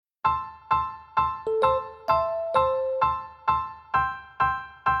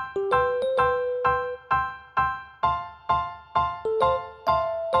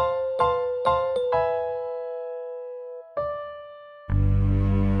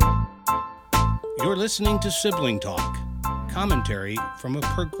You're listening to Sibling Talk, commentary from a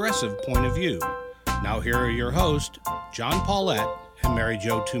progressive point of view. Now here are your hosts, John Paulette and Mary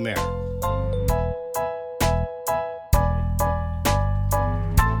Jo Tumer.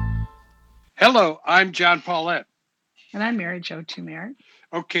 Hello, I'm John Paulette. And I'm Mary Jo Tumer.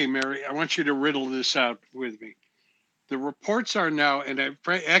 Okay, Mary, I want you to riddle this out with me. The reports are now, and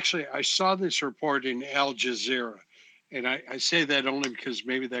I saw this report in Al Jazeera, and I say that only because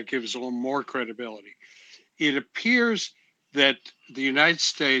maybe that gives a little more credibility. It appears that the United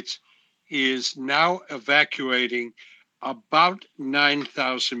States is now evacuating about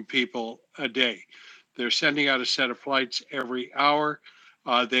 9,000 people a day. They're sending out a set of flights every hour.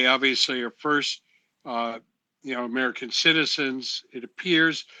 They obviously are first, American citizens. It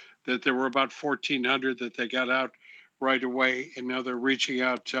appears that there were about 1,400 that they got out right away, and now they're reaching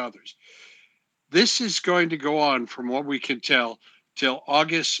out to others. This is going to go on, from what we can tell, till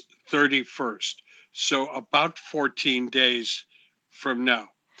August 31st. So about 14 days from now.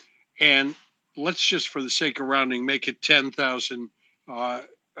 And let's just, for the sake of rounding, make it 10,000 a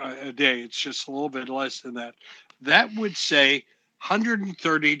day. It's just a little bit less than that. That would say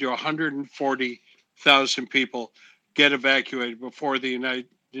 130 to 140,000 people get evacuated before the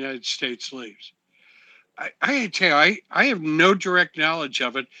United States leaves. I tell you, I have no direct knowledge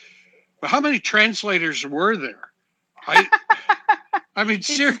of it. But how many translators were there? I mean,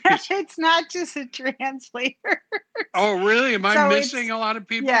 seriously. It's not just a translator. Oh, really? Am I missing a lot of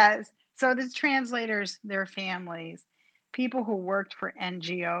people? Yes. So the translators, their families, people who worked for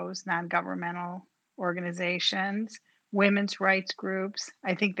NGOs, non-governmental organizations, women's rights groups.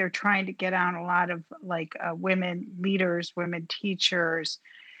 I think they're trying to get on a lot of women leaders, women teachers,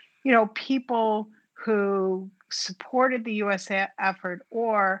 people who supported the U.S. effort,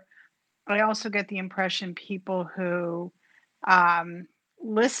 or I also get the impression people who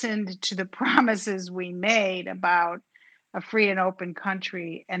listened to the promises we made about a free and open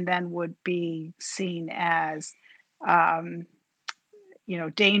country and then would be seen as,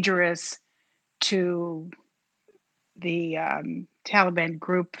 dangerous to the Taliban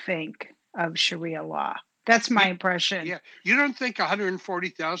groupthink of Sharia law. That's my impression. Yeah. You don't think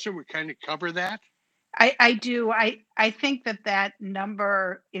 140,000 would kind of cover that? I do. I think that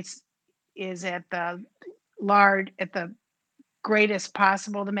number is at the greatest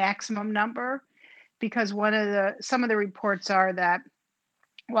possible, the maximum number, because some of the reports are that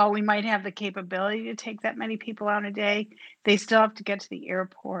while we might have the capability to take that many people out a day, they still have to get to the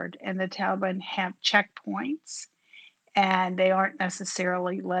airport, and the Taliban have checkpoints, and they aren't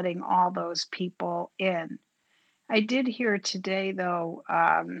necessarily letting all those people in. I did hear today, though,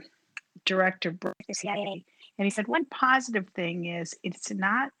 Director Brooks, the CIA, and he said one positive thing is it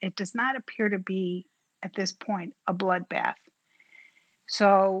does not appear to be at this point a bloodbath.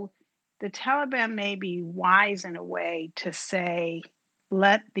 So the Taliban may be wise in a way to say,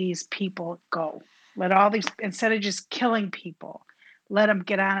 let these people go. Let all these, instead of just killing people, let them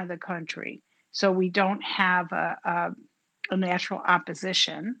get out of the country. So we don't have a natural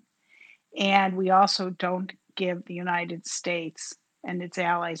opposition. And we also don't give the United States and its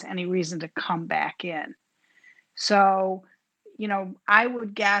allies any reason to come back in. So, I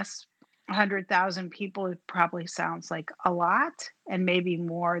would guess 100,000 people, it probably sounds like a lot, and maybe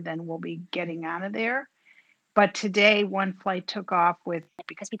more than we'll be getting out of there. But today, one flight took off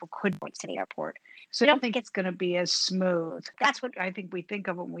because people couldn't get to the airport. So I don't think it's going to be as smooth. That's what I think we think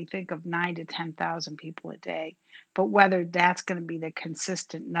of when we think of 9,000 to 10,000 people a day. But whether that's going to be the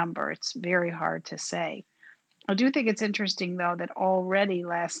consistent number, it's very hard to say. I do think it's interesting, though, that already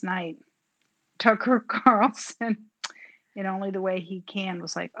last night, Tucker Carlson, in only the way he can,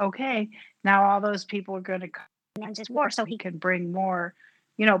 was like, okay, now all those people are going to come and this war so he can bring more,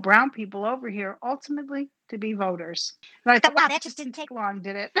 brown people over here ultimately to be voters. And I thought, wow, that just didn't take long,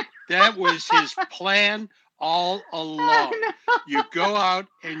 did it? That was his plan all along. You go out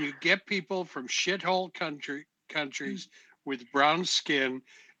and you get people from shithole countries with brown skin,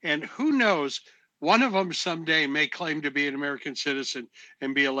 and who knows, one of them someday may claim to be an American citizen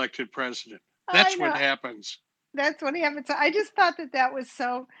and be elected president. That's what happens. That's what happens. I just thought that was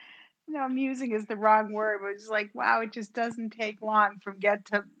so, amusing is the wrong word. It was like, wow, it just doesn't take long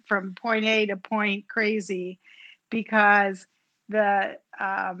from point A to point crazy, because the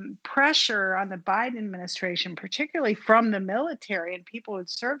pressure on the Biden administration, particularly from the military and people who had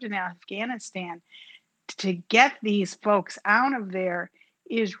served in Afghanistan, to get these folks out of there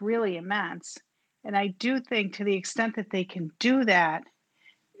is really immense. And I do think, to the extent that they can do that,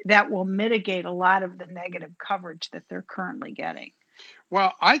 that will mitigate a lot of the negative coverage that they're currently getting.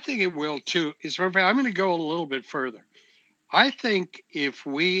 Well, I think it will too. I'm going to go a little bit further. I think if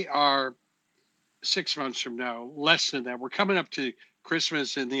we are 6 months from now, less than that, we're coming up to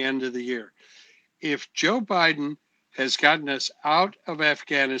Christmas and the end of the year. If Joe Biden has gotten us out of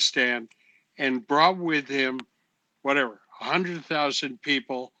Afghanistan and brought with him, whatever, 100,000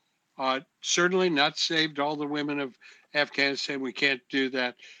 people, certainly not saved all the women of Afghanistan. We can't do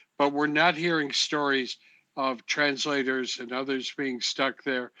that. But we're not hearing stories of translators and others being stuck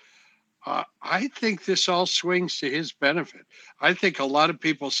there. I think this all swings to his benefit. I think a lot of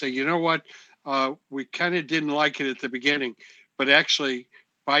people say, you know what, we kind of didn't like it at the beginning, but actually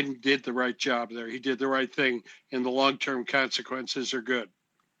Biden did the right job there. He did the right thing, and the long-term consequences are good.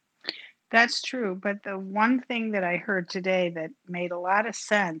 That's true. But the one thing that I heard today that made a lot of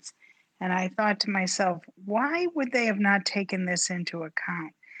sense, and I thought to myself, why would they have not taken this into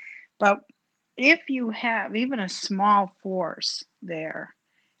account? But if you have even a small force there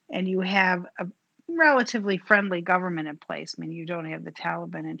and you have a relatively friendly government in place, I mean, you don't have the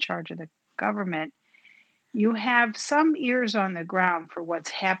Taliban in charge of the government, you have some ears on the ground for what's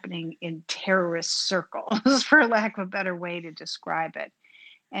happening in terrorist circles, for lack of a better way to describe it.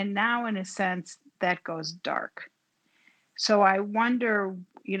 And now, in a sense, that goes dark. So I wonder,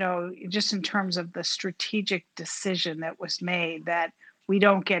 just in terms of the strategic decision that was made, that we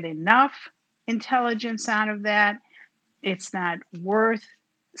don't get enough intelligence out of that. It's not worth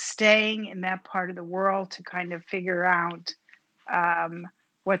staying in that part of the world to kind of figure out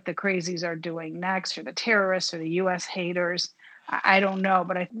what the crazies are doing next, or the terrorists or the U.S. haters. I don't know,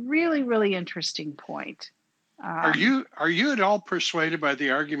 but a really, really interesting point. Are you at all persuaded by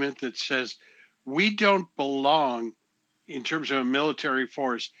the argument that says we don't belong in terms of a military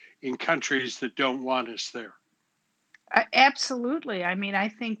force in countries that don't want us there? Absolutely. I mean, I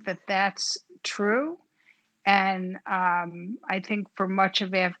think that that's true. And I think for much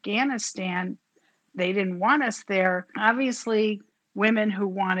of Afghanistan, they didn't want us there. Obviously, women who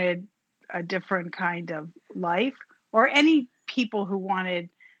wanted a different kind of life, or any people who wanted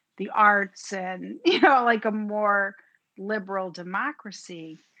the arts and, like a more liberal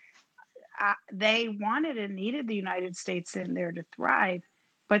democracy, they wanted and needed the United States in there to thrive.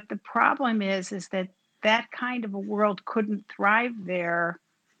 But the problem is that that kind of a world couldn't thrive there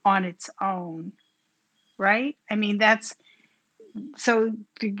on its own, right? I mean, so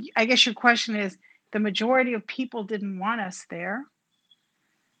I guess your question is, the majority of people didn't want us there,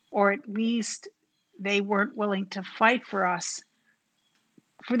 or at least they weren't willing to fight for us.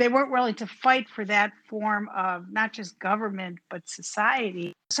 They weren't willing to fight for that form of not just government, but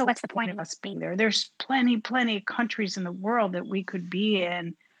society. So what's the point of us being there? There's plenty of countries in the world that we could be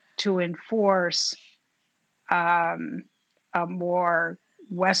in to enforce a more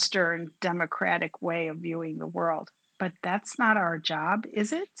Western democratic way of viewing the world. But that's not our job,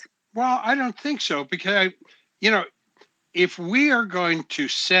 is it? Well, I don't think so, because, if we are going to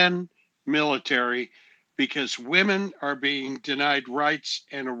send military because women are being denied rights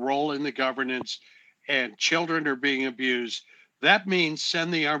and a role in the governance and children are being abused, that means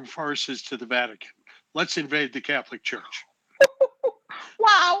send the armed forces to the Vatican. Let's invade the Catholic Church.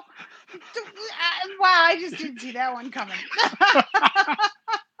 Wow. Wow, I just didn't see that one coming. I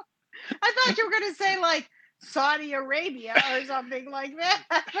thought you were going to say like Saudi Arabia or something like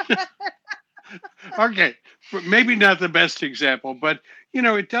that. Okay, maybe not the best example, but,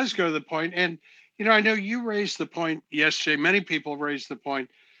 it does go to the point. And, I know you raised the point yesterday. Many people raised the point.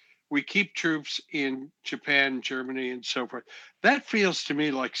 We keep troops in Japan, Germany, and so forth. That feels to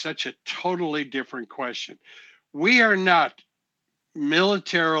me like such a totally different question. We are not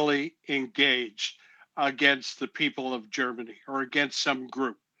militarily engaged against the people of Germany or against some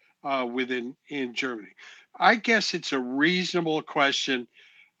group in Germany. I guess it's a reasonable question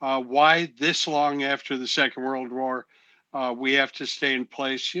why this long after the Second World War we have to stay in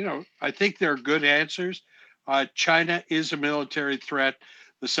place. I think there are good answers. China is a military threat.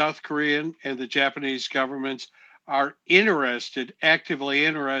 The South Korean and the Japanese governments are actively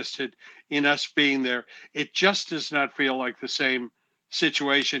interested in us being there. It just does not feel like the same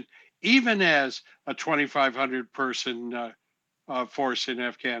situation, even as a 2,500 person force in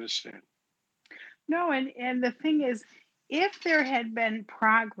Afghanistan. No, and the thing is, if there had been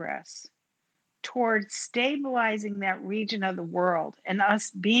progress towards stabilizing that region of the world and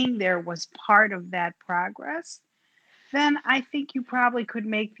us being there was part of that progress, then I think you probably could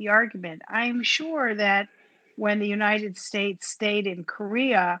make the argument. I'm sure that when the United States stayed in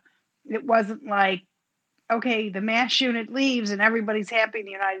Korea, it wasn't like, okay, the MASH unit leaves and everybody's happy the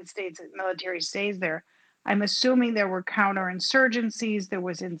United States military stays there. I'm assuming there were counterinsurgencies, there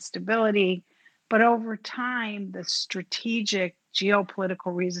was instability, but over time, the strategic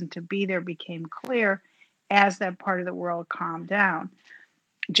geopolitical reason to be there became clear as that part of the world calmed down.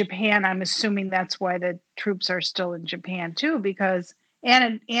 Japan, I'm assuming that's why the troops are still in Japan too, because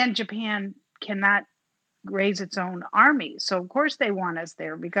and Japan cannot raise its own army. So of course they want us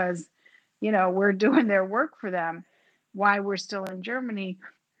there because, we're doing their work for them. Why we're still in Germany,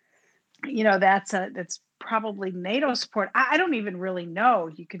 that's probably NATO support. I don't even really know.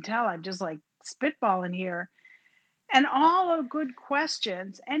 You can tell I'm just like spitballing here. And all are good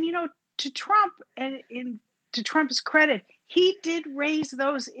questions. And to Trump to Trump's credit, he did raise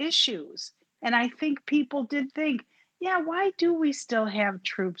those issues. And I think people did think, yeah, why do we still have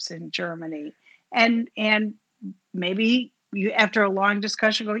troops in Germany? And maybe you, after a long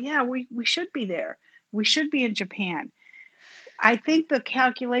discussion, go, yeah, we should be there. We should be in Japan. I think the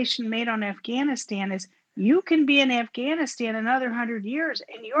calculation made on Afghanistan is you can be in Afghanistan another 100 years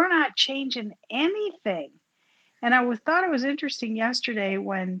and you're not changing anything. And I thought it was interesting yesterday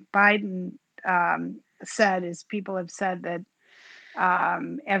when Biden said, as people have said, that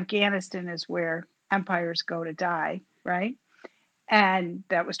Afghanistan is where empires go to die, right? And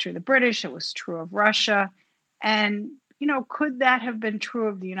that was true of the British. It was true of Russia. And, could that have been true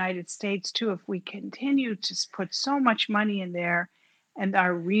of the United States too if we continue to put so much money in there and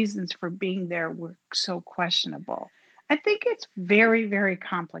our reasons for being there were so questionable? I think it's very, very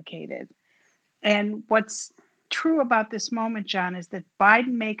complicated. And what's true about this moment, John, is that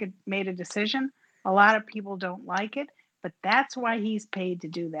Biden made a decision. A lot of people don't like it, but that's why he's paid to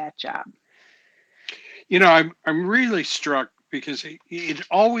do that job. I'm really struck because it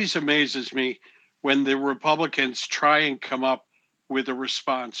always amazes me when the Republicans try and come up with a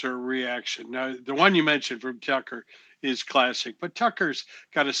response or a reaction. Now, the one you mentioned from Tucker is classic, but Tucker's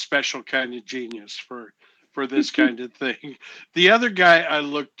got a special kind of genius for this kind of thing. The other guy I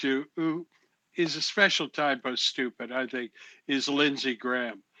look to, who is a special type of stupid, I think, is Lindsey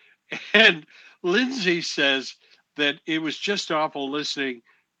Graham. And Lindsey says that it was just awful listening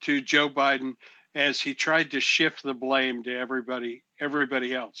to Joe Biden as he tried to shift the blame to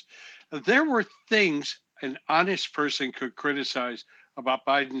everybody else. There were things an honest person could criticize about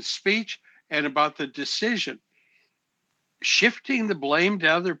Biden's speech and about the decision. Shifting the blame to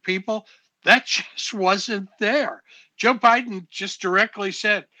other people, that just wasn't there. Joe Biden just directly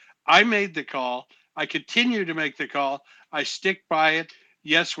said, I made the call. I continue to make the call. I stick by it.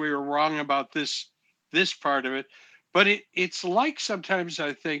 Yes, we were wrong about this part of it. But it's like sometimes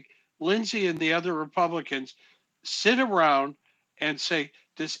I think Lindsey and the other Republicans sit around and say,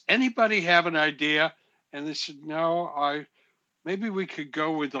 does anybody have an idea? And they said, no, maybe we could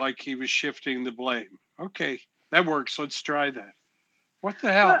go with like he was shifting the blame. Okay, that works. Let's try that. What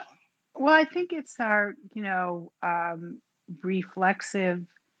the hell? Well, I think it's our, reflexive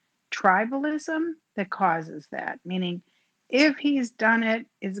tribalism that causes that. Meaning, if he's done it,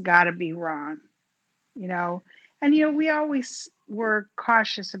 it's got to be wrong, And, we always were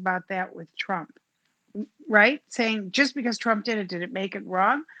cautious about that with Trump, right? Saying just because Trump did it make it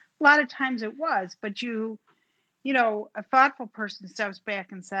wrong? A lot of times it was, but a thoughtful person steps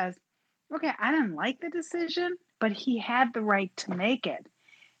back and says, okay, I didn't like the decision, but he had the right to make it.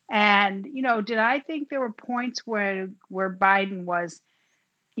 And, did I think there were points where Biden was,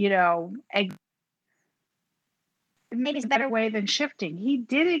 maybe it's a better way than shifting. He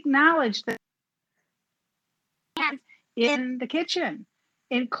did acknowledge that in the kitchen,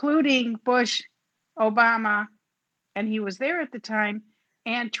 including Bush, Obama, and he was there at the time,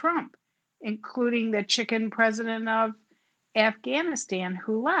 and Trump, including the chicken president of Afghanistan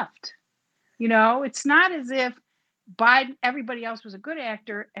who left. It's not as if everybody else was a good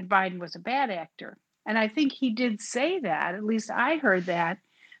actor and Biden was a bad actor. And I think he did say that, at least I heard that.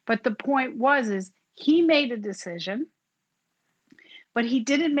 But the point is he made a decision, but he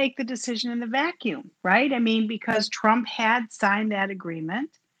didn't make the decision in the vacuum, right? I mean, because Trump had signed that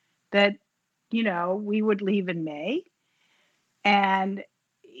agreement that, we would leave in May. And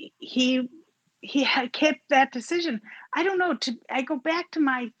he had kept that decision. I don't know. I go back to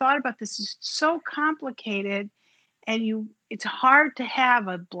my thought about this. It's so complicated, and it's hard to have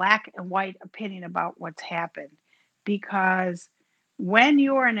a black and white opinion about what's happened, because when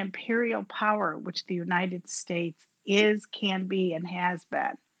you're an imperial power, which the United States is, can be, and has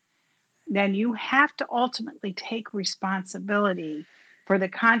been, then you have to ultimately take responsibility for the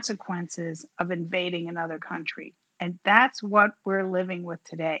consequences of invading another country. And that's what we're living with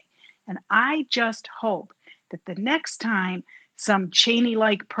today. And I just hope that the next time some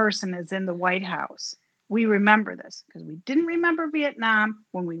Cheney-like person is in the White House, we remember this, because we didn't remember Vietnam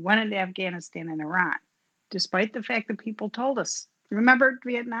when we went into Afghanistan and Iran, despite the fact that people told us. Remember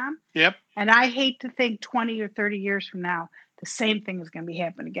Vietnam? Yep. And I hate to think 20 or 30 years from now, the same thing is going to be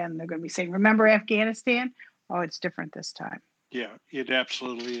happening again. They're going to be saying, remember Afghanistan? Oh, it's different this time. Yeah, it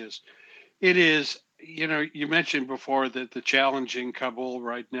absolutely is. It is. You know, you mentioned before that the challenge in Kabul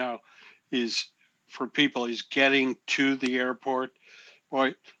right now is for people is getting to the airport.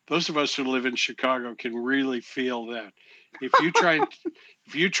 Boy, those of us who live in Chicago can really feel that. If you try and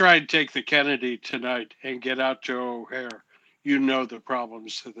if you try and take the Kennedy tonight and get out to O'Hare, you know the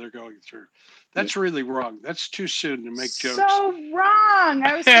problems that they're going through. That's really wrong. That's too soon to make jokes. So wrong.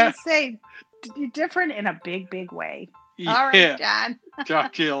 I was going to say different in a big, big way. All right, Yeah. John.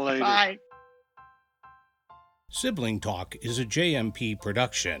 Talk to you later. Bye. Sibling Talk is a JMP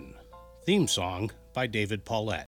production. Theme song by David Paulette.